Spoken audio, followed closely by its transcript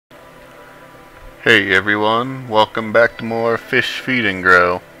Hey everyone, welcome back to more Fish Feed and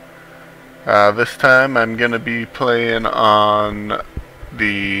Grow. This time I'm gonna be playing on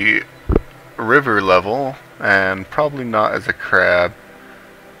the river level, and probably not as a crab.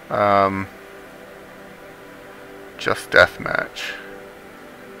 Just deathmatch.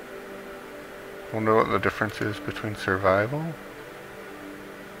 Wonder what the difference is between survival?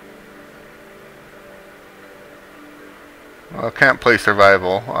 Well, I can't play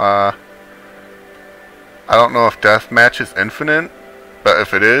survival. I don't know if deathmatch is infinite, but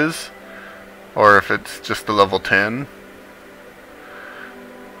if it is, or if it's just a level 10.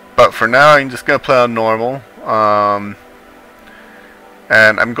 But for now, I'm just going to play on normal. And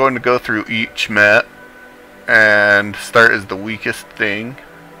I'm going to go through each map and start as the weakest thing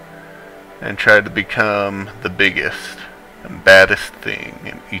and try to become the biggest and baddest thing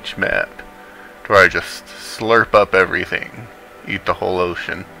in each map, to where I just slurp up everything, eat the whole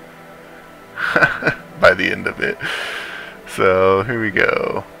ocean by the end of it. So here we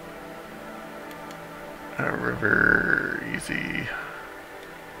go. River, easy.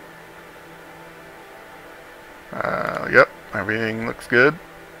 Yep, everything looks good.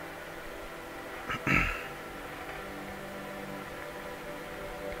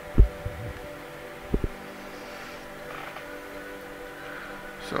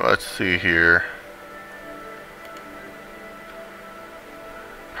 So let's see here.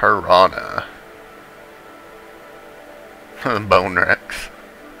 Piranha. Bone Rex.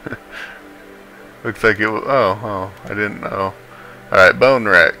 Looks like it was. Oh, I didn't know. Alright, Bone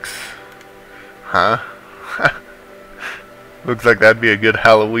Rex. Huh? Looks like that'd be a good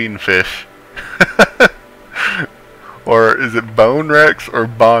Halloween fish. Or is it Bone Rex or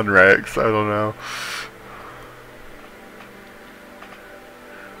Bon Rex? I don't know.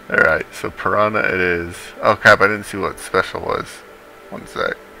 Alright, so Piranha it is. Oh crap, I didn't see what special was. One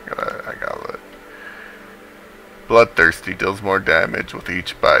sec. I gotta look. Bloodthirsty deals more damage with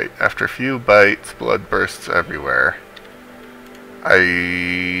each bite. After a few bites, blood bursts everywhere. I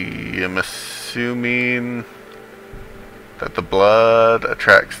am assuming that the blood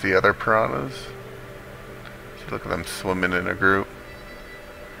attracts the other piranhas. So look at them swimming in a group.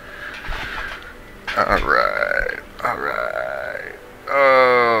 Alright, alright.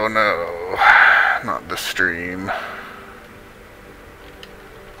 Oh no, not the stream.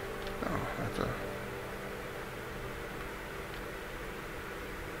 Oh, that's a...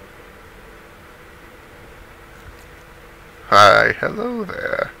 Hi, hello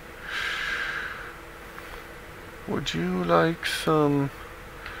there. Would you like some...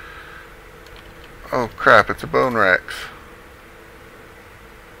 Oh crap, it's a Bone Rex.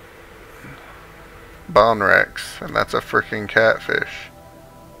 Bone Rex, and that's a freaking catfish.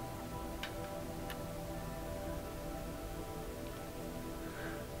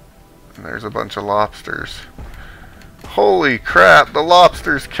 And there's a bunch of lobsters. Holy crap, the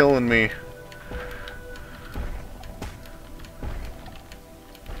lobster's killing me.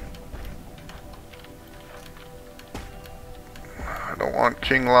 I don't want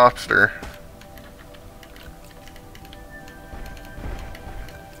King Lobster.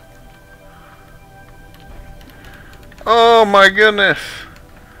 Oh my goodness.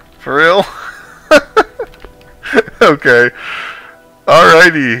 For real? Okay.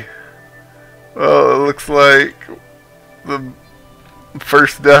 Alrighty. Well, it looks like the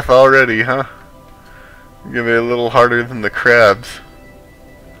first death already, huh? Gonna be a little harder than the crabs.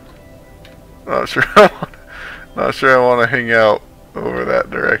 Not sure I want to hang out over that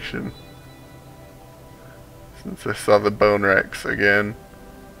direction, since I saw the Bone Rex again.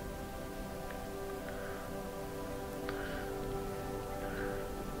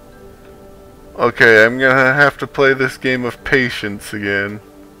 Okay, I'm gonna have to play this game of patience again.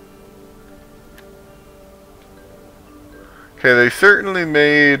 Okay, they certainly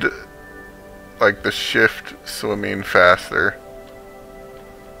made like the shift swimming faster.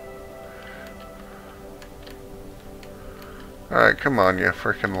 Alright, come on, you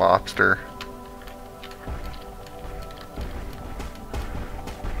frickin' lobster.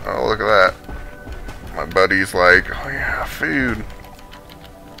 Oh, look at that. My buddy's like, oh yeah, food.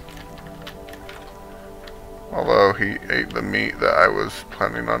 Although he ate the meat that I was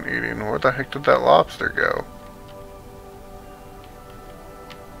planning on eating. Where the heck did that lobster go?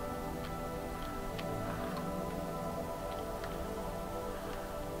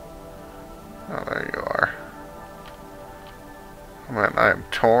 Oh, there you are. Oh, man, I am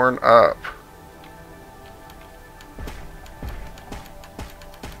torn up.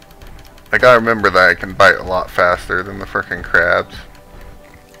 I gotta remember that I can bite a lot faster than the frickin' crabs.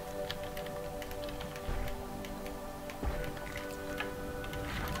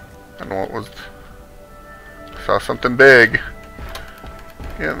 And what was... Saw something big.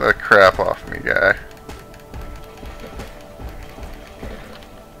 Get the crap off me, guy.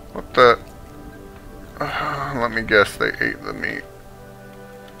 What the? Let me guess they ate the meat.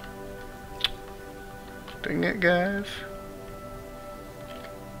 Dang it, guys.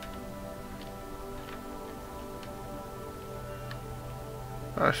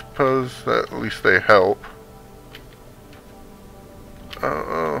 I suppose that at least they help.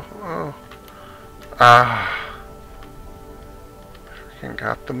 Oh. Ah. Freaking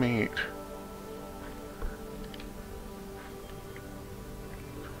got the meat.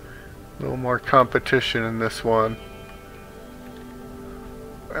 A little more competition in this one.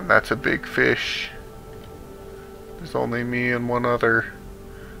 And that's a big fish. There's only me and one other.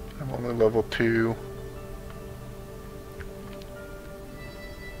 I'm only level 2.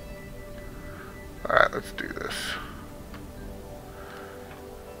 Alright, let's do this.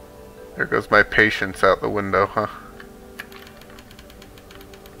 There goes my patience out the window, huh?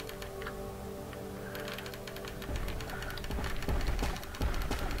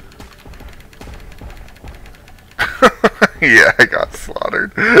 Yeah, I got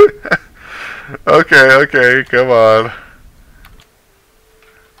slaughtered. Okay, come on.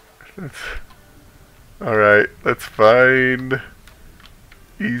 Alright, let's find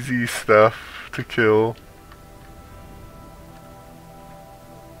easy stuff to kill.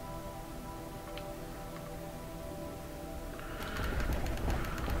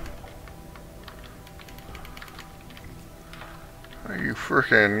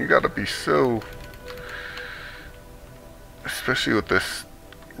 You gotta be so... Especially with this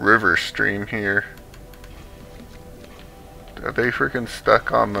river stream here. Are they freaking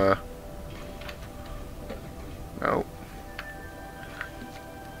stuck on the... Nope.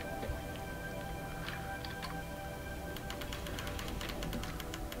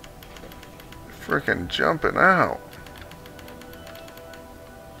 Freaking jumping out.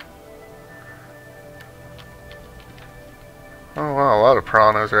 Oh wow, a lot of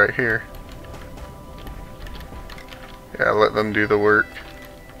piranhas right here. Yeah, let them do the work.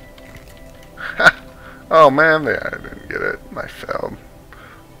 Oh man, I didn't get it. I failed.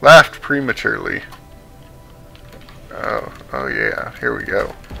 Laughed prematurely. Oh yeah, here we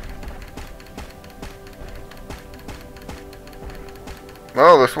go.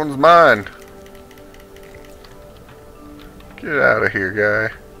 Oh, this one's mine. Get out of here,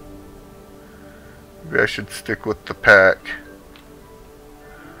 guy. Maybe I should stick with the pack.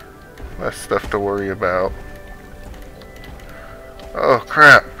 Less stuff to worry about. Oh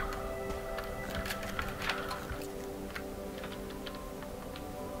crap.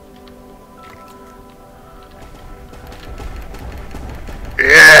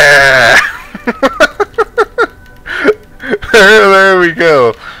 Yeah! There we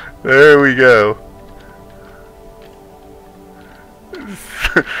go. There we go.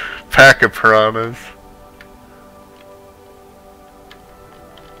 Pack of piranhas.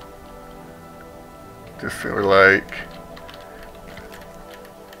 Just sort of like,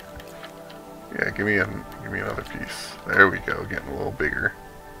 yeah, give me another piece. There we go, getting a little bigger.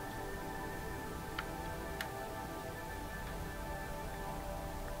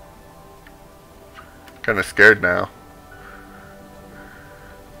 Kind of scared now.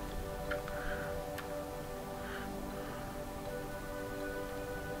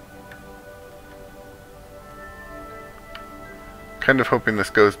 Kind of hoping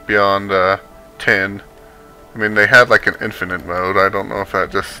this goes beyond 10. I mean, they had like an infinite mode. I don't know if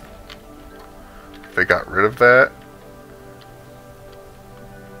that just... if they got rid of that.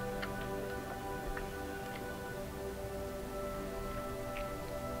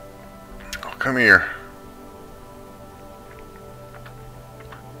 Oh, come here.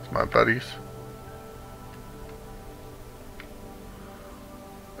 It's my buddies.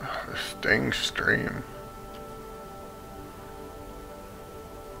 Oh, this dang stream.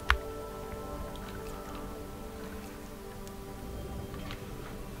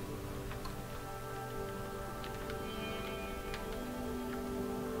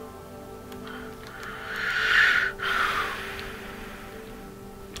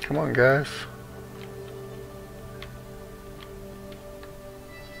 Come on, guys.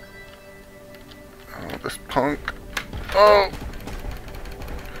 Oh, this punk. Oh!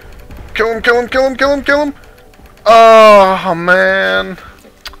 Kill him, kill him, kill him, kill him, kill him! Oh, man.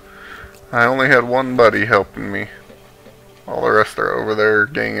 I only had one buddy helping me. All the rest are over there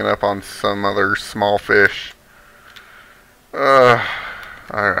ganging up on some other small fish.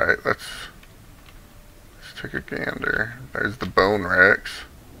 Alright, let's take a gander. There's the bone Rex.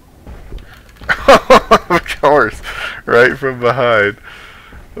 Of course, right from behind.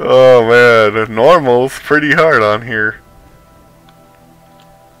 Oh man, normal's pretty hard on here.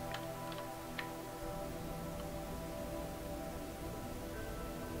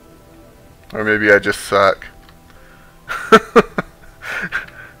 Or maybe I just suck.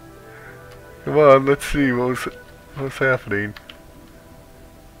 Come on, let's see what's happening.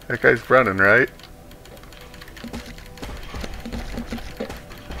 That guy's running, right?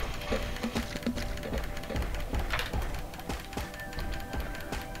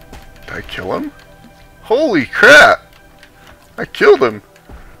 Did I kill him? Holy crap! I killed him!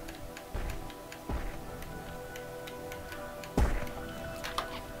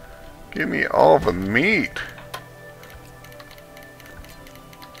 Give me all the meat!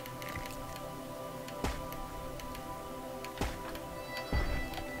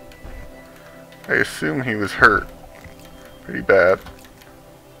 I assume he was hurt pretty bad.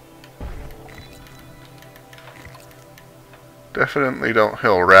 Definitely don't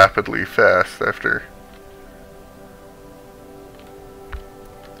heal rapidly fast after.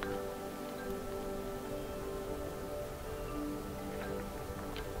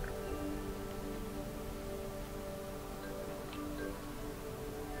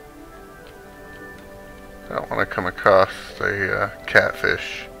 I don't want to come across a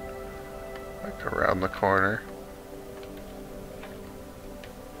catfish like around the corner.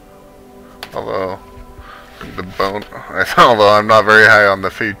 Although I'm not very high on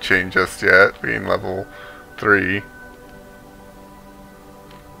the food chain just yet, being level 3.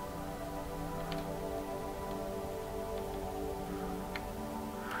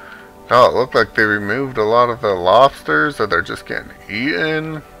 Oh, it looked like they removed a lot of the lobsters, or they're just getting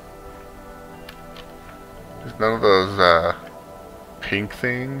eaten. There's none of those pink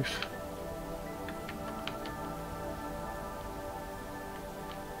things.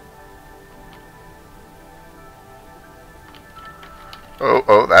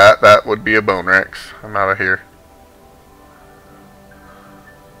 Oh, that would be a bone rex. I'm out of here.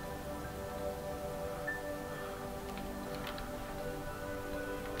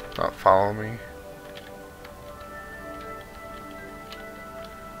 Not follow me.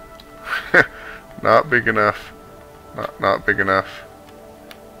 Not big enough. Not big enough.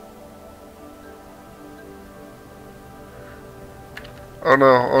 Oh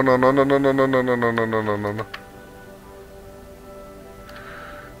no, oh no, no, no, no, no, no, no, no, no, no, no, no, no, no.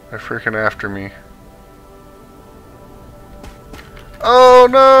 They're freaking after me. Oh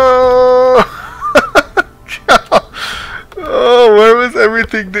no! Oh, where was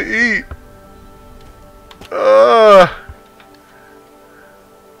everything to eat?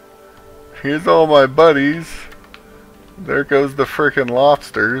 Here's all my buddies. There goes the frickin'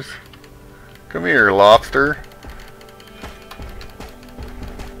 lobsters. Come here, lobster.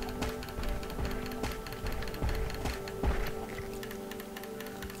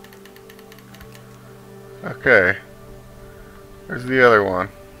 Okay. Where's the other one?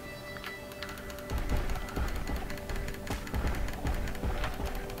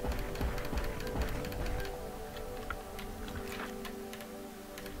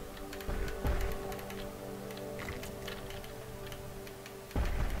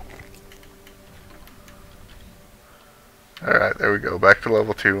 Alright, there we go. Back to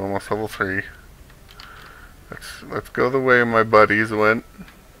level 2, almost level 3. Let's go the way my buddies went.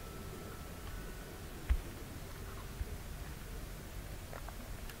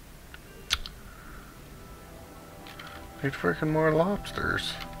 Need freaking more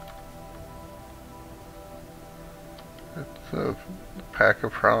lobsters. It's a pack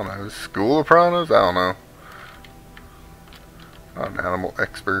of piranhas. School of piranhas? I don't know. Not an animal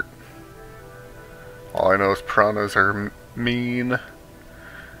expert. All I know is piranhas are mean,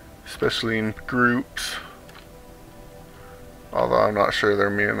 especially in groups. Although I'm not sure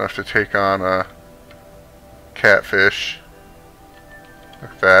they're mean enough to take on a catfish.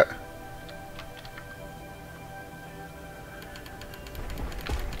 Look at that.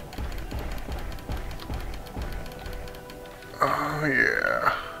 Oh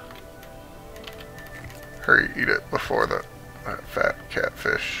yeah. Hurry, eat it before that fat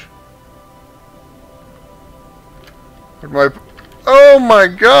catfish. Where'd my... Oh my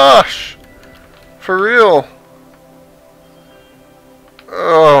gosh! For real?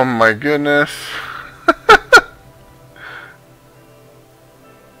 Oh my goodness.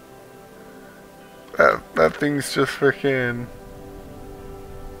 That thing's just freaking...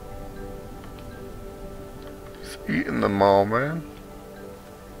 Just eating them all, man.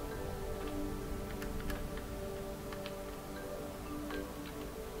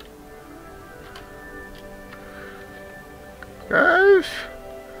 Guys,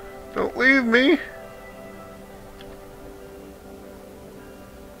 don't leave me.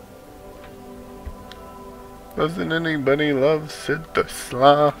 Doesn't anybody love Sid the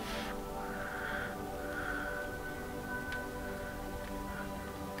Sloth?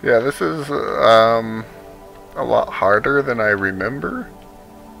 Yeah, this is a lot harder than I remember.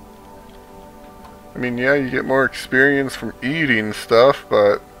 I mean, yeah, you get more experience from eating stuff,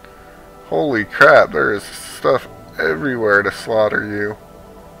 but holy crap, there is stuff everywhere to slaughter you.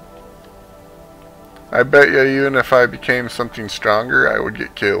 I bet you even if I became something stronger, I would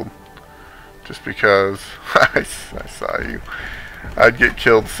get killed. Just because I saw you. I'd get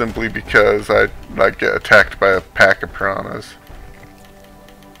killed simply because I'd get attacked by a pack of piranhas.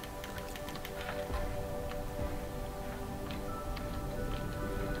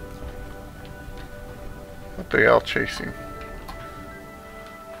 What they all chasing?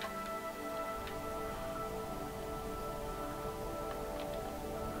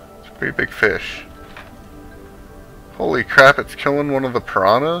 It's a pretty big fish. Holy crap, it's killing one of the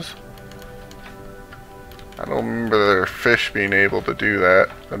piranhas? I don't remember their fish being able to do that.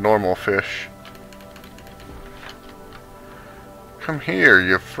 The normal fish. Come here,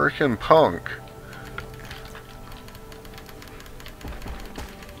 you freaking punk.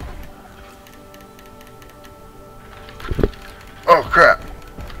 Oh crap.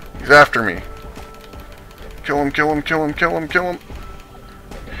 He's after me. Kill him, kill him, kill him, kill him, kill him.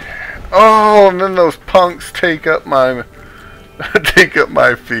 Oh, and then those punks take up my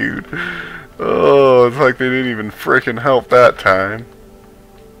food. Oh, it's like they didn't even frickin' help that time.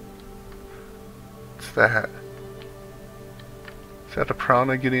 What's that? Is that a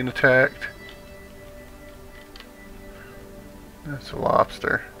piranha getting attacked? That's a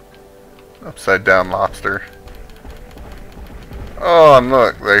lobster. Upside down lobster. Oh, and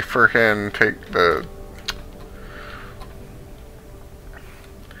look, they frickin' take the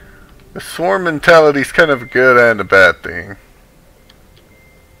swarm mentality is kind of a good and a bad thing.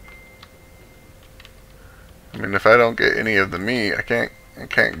 I mean, if I don't get any of the meat, I can't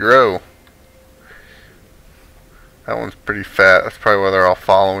grow. That one's pretty fat. That's probably why they're all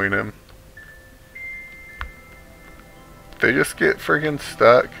following him. They just get friggin'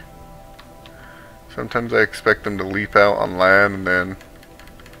 stuck. Sometimes I expect them to leap out on land and then...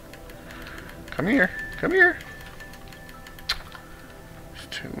 Come here. Come here. It's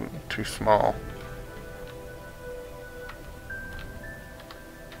too small.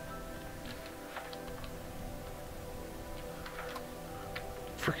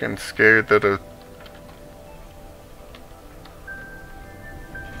 Freaking scared that a...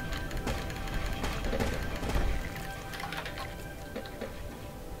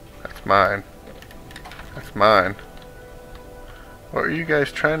 That's mine. That's mine. What are you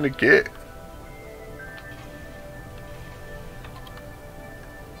guys trying to get?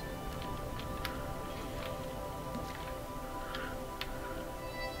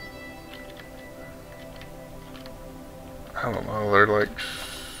 I don't know, they're like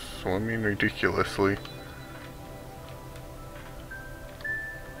swimming ridiculously.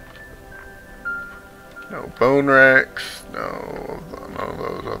 No bone wrecks, no of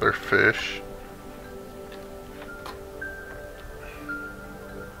those other fish.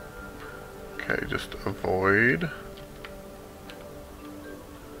 Okay, just avoid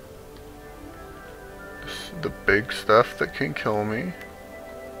the big stuff that can kill me.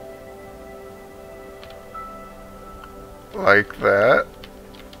 Like that.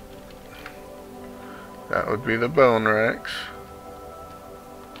 That would be the bone wrecks.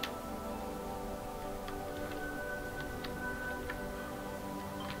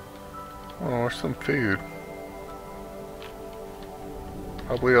 Oh, there's some food.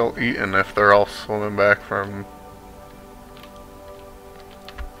 Probably all eaten if they're all swimming back from...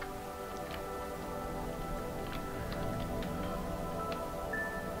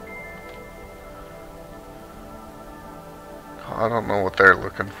 I don't know what they're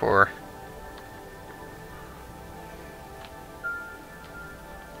looking for.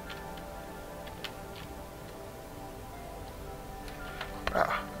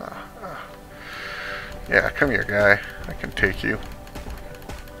 Yeah, come here, guy. I can take you.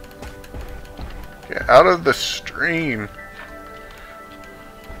 Get out of the stream.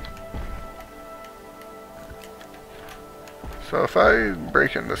 So if I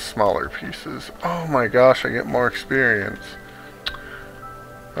break into smaller pieces, oh my gosh, I get more experience.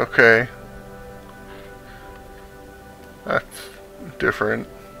 Okay. That's different.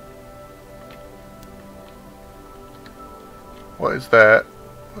 What is that?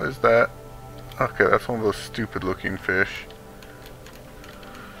 What is that? Okay, that's one of those stupid looking fish.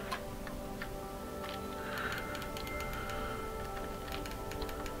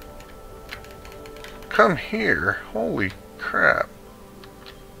 Come here. Holy crap.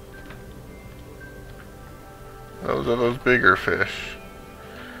 Those are those bigger fish.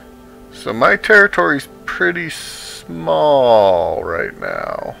 So my territory's pretty small right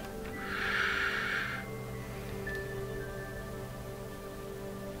now.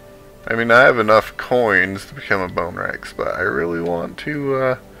 I mean, I have enough coins to become a Bone Rex, but I really want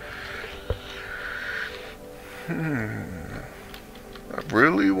to, I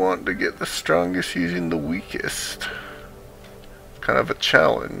really want to get the strongest using the weakest. Kind of a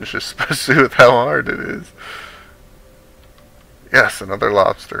challenge, especially with how hard it is. Yes, another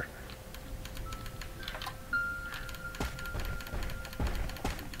lobster.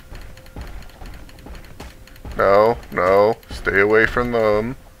 No, no, stay away from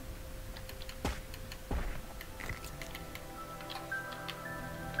them.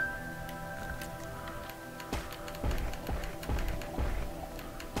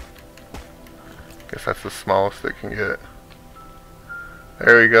 Guess that's the smallest it can get.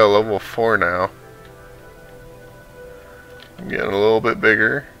 There we go, level 4 now. I'm getting a little bit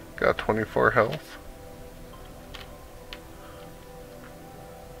bigger. Got 24 health.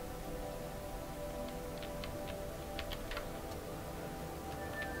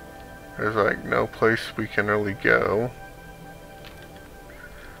 There's like no place we can really go.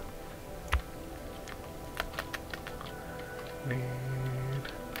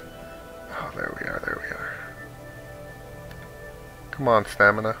 Oh, there we are, there we are. Come on,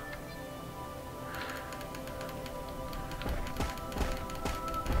 stamina.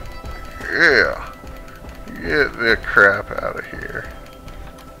 Yeah. Get the crap out of here.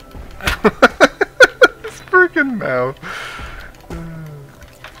 This freaking mouth.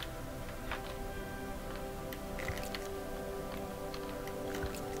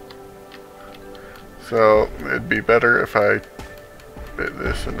 So, it'd be better if I bit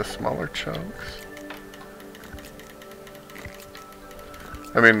this into smaller chunks.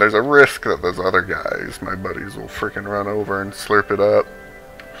 I mean, there's a risk that those other guys, my buddies, will freaking run over and slurp it up.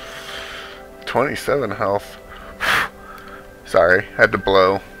 27 health. Sorry, had to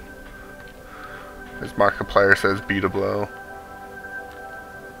blow. As Markiplier says, beat a blow.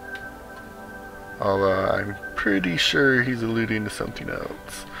 Although I'm pretty sure he's alluding to something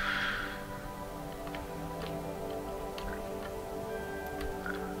else.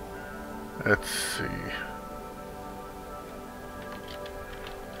 Let's see.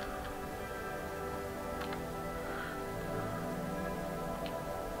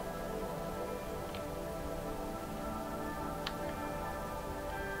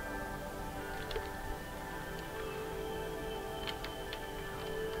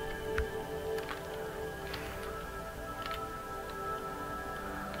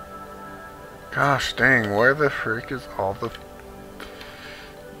 Gosh dang, where the frick is all the...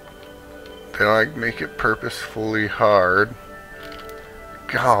 They like make it purposefully hard.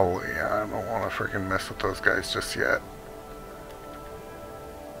 Golly, I don't want to freaking mess with those guys just yet.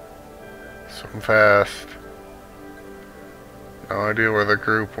 Swim fast. No idea where the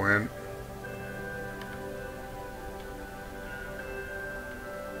group went.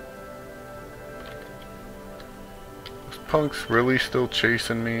 This punk's really still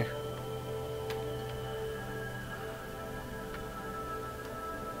chasing me.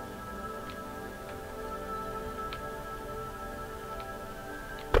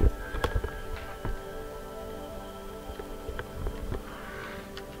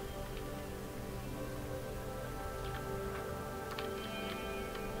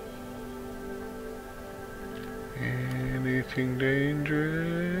 Anything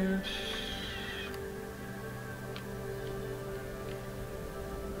dangerous?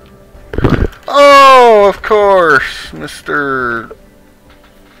 Oh, of course, Mr.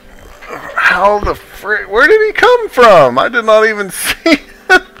 How the frick? Where did he come from? I did not even see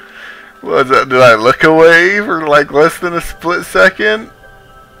him. Was that? Did I look away for like less than a split second?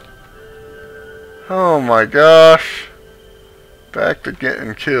 Oh my gosh. Back to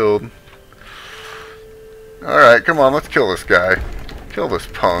getting killed. Alright, come on, let's kill this guy. Kill this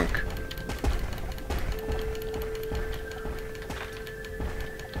punk.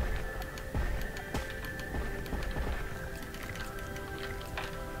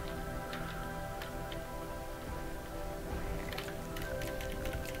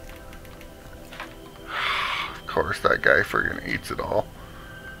 Of course, that guy friggin' eats it all.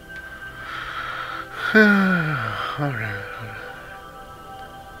 Alright.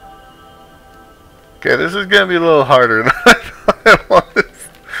 Okay, this is gonna be a little harder than I thought it was.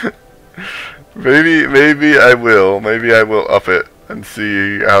 Maybe I will. Maybe I will up it and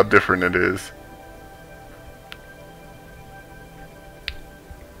see how different it is.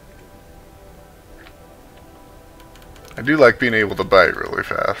 I do like being able to bite really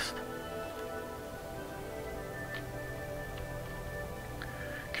fast.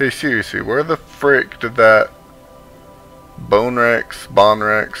 Okay, seriously, where the frick did that Bonrex,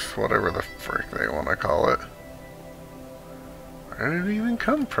 whatever the frick they want to call it, where did it even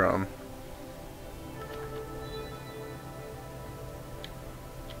come from?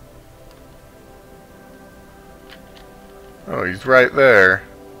 Oh, he's right there.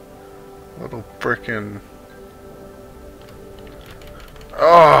 Little frickin'...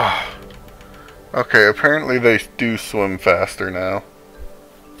 Oh! Okay, apparently they do swim faster now.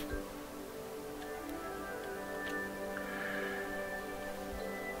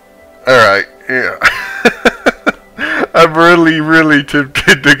 Alright, yeah. I'm really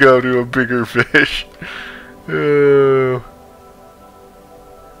tempted to go to a bigger fish. I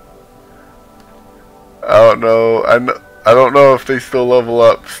don't know. I don't know if they still level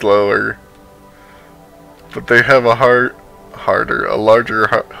up slower, but they have a a larger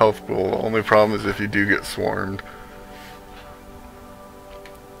health pool. The only problem is if you do get swarmed.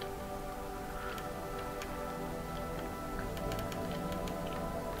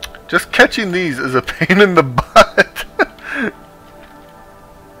 Just catching these is a pain in the butt.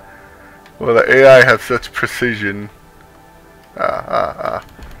 Well, the AI has such precision. There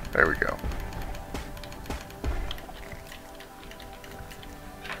we go.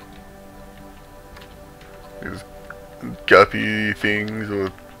 These guppy things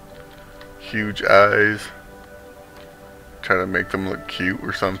with huge eyes. Try to make them look cute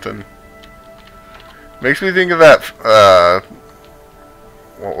or something. Makes me think of that,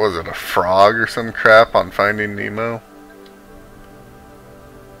 what was it, a frog or some crap on Finding Nemo?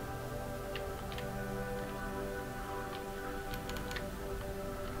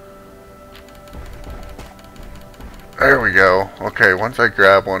 There we go. Okay, once I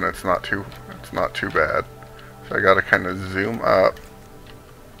grab one, it's not too bad. So I gotta kind of zoom up.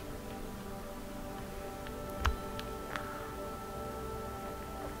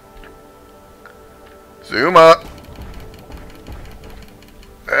 Zoom up.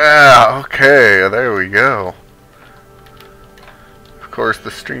 Yeah, okay, there we go. Of course,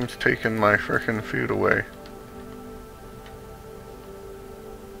 the stream's taking my frickin' food away.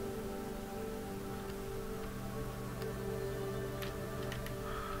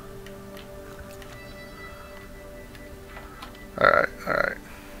 Alright.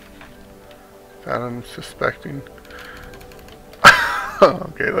 That I'm suspecting.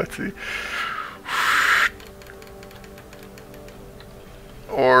 Okay, let's see.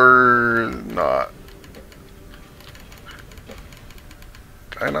 Or not.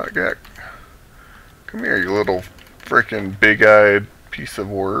 Did I not get... Come here, you little frickin' big-eyed piece of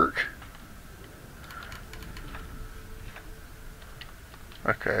work.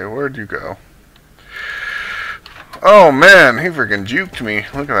 Okay, where'd you go? Oh man, he freaking juked me.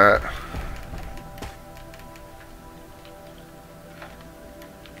 Look at that.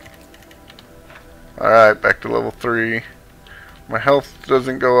 Alright, back to level 3. My health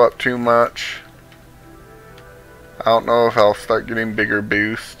doesn't go up too much. I don't know if I'll start getting bigger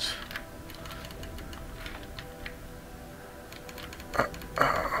boosts.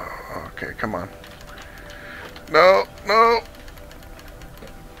 Okay, come on. No.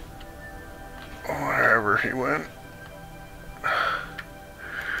 Wherever he went.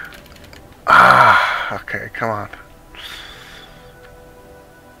 Okay, come on.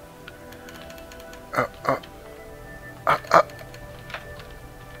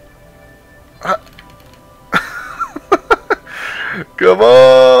 Come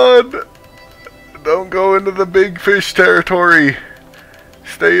on! Don't go into the big fish territory.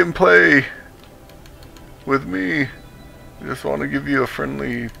 Stay and play with me. I just want to give you a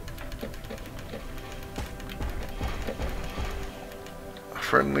friendly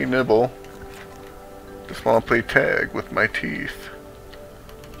nibble. Just want to play tag with my teeth.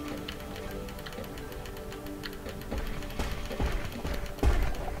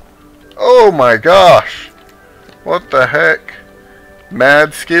 Oh my gosh! What the heck?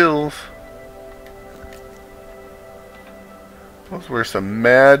 Mad skills. Those were some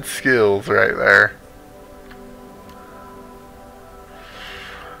mad skills right there.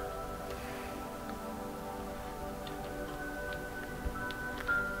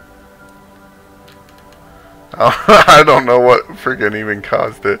 I don't know what freaking even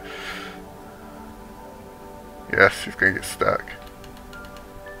caused it. Yes, he's gonna get stuck.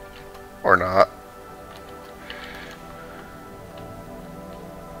 Or not.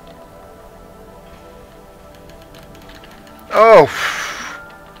 Oh!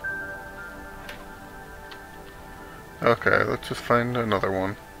 Okay, let's just find another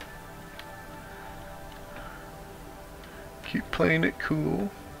one. Keep playing it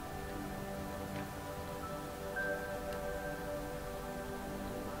cool.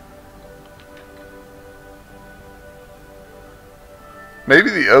 Maybe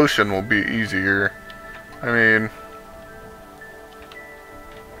the ocean will be easier. I mean...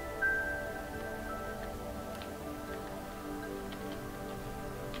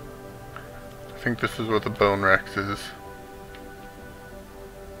 I think this is what the Bone Rex is.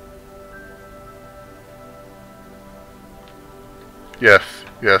 Yes,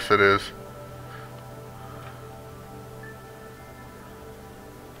 yes it is.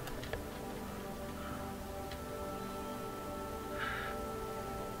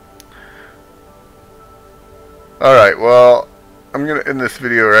 Alright, well, I'm going to end this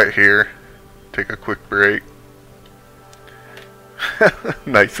video right here. Take a quick break.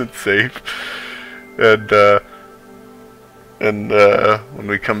 Nice and safe. And when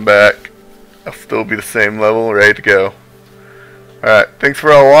we come back, I'll still be the same level, ready to go. Alright, thanks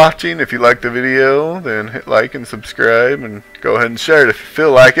for all watching. If you liked the video, then hit like and subscribe, and go ahead and share it if you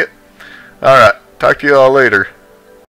feel like it. Alright, talk to you all later.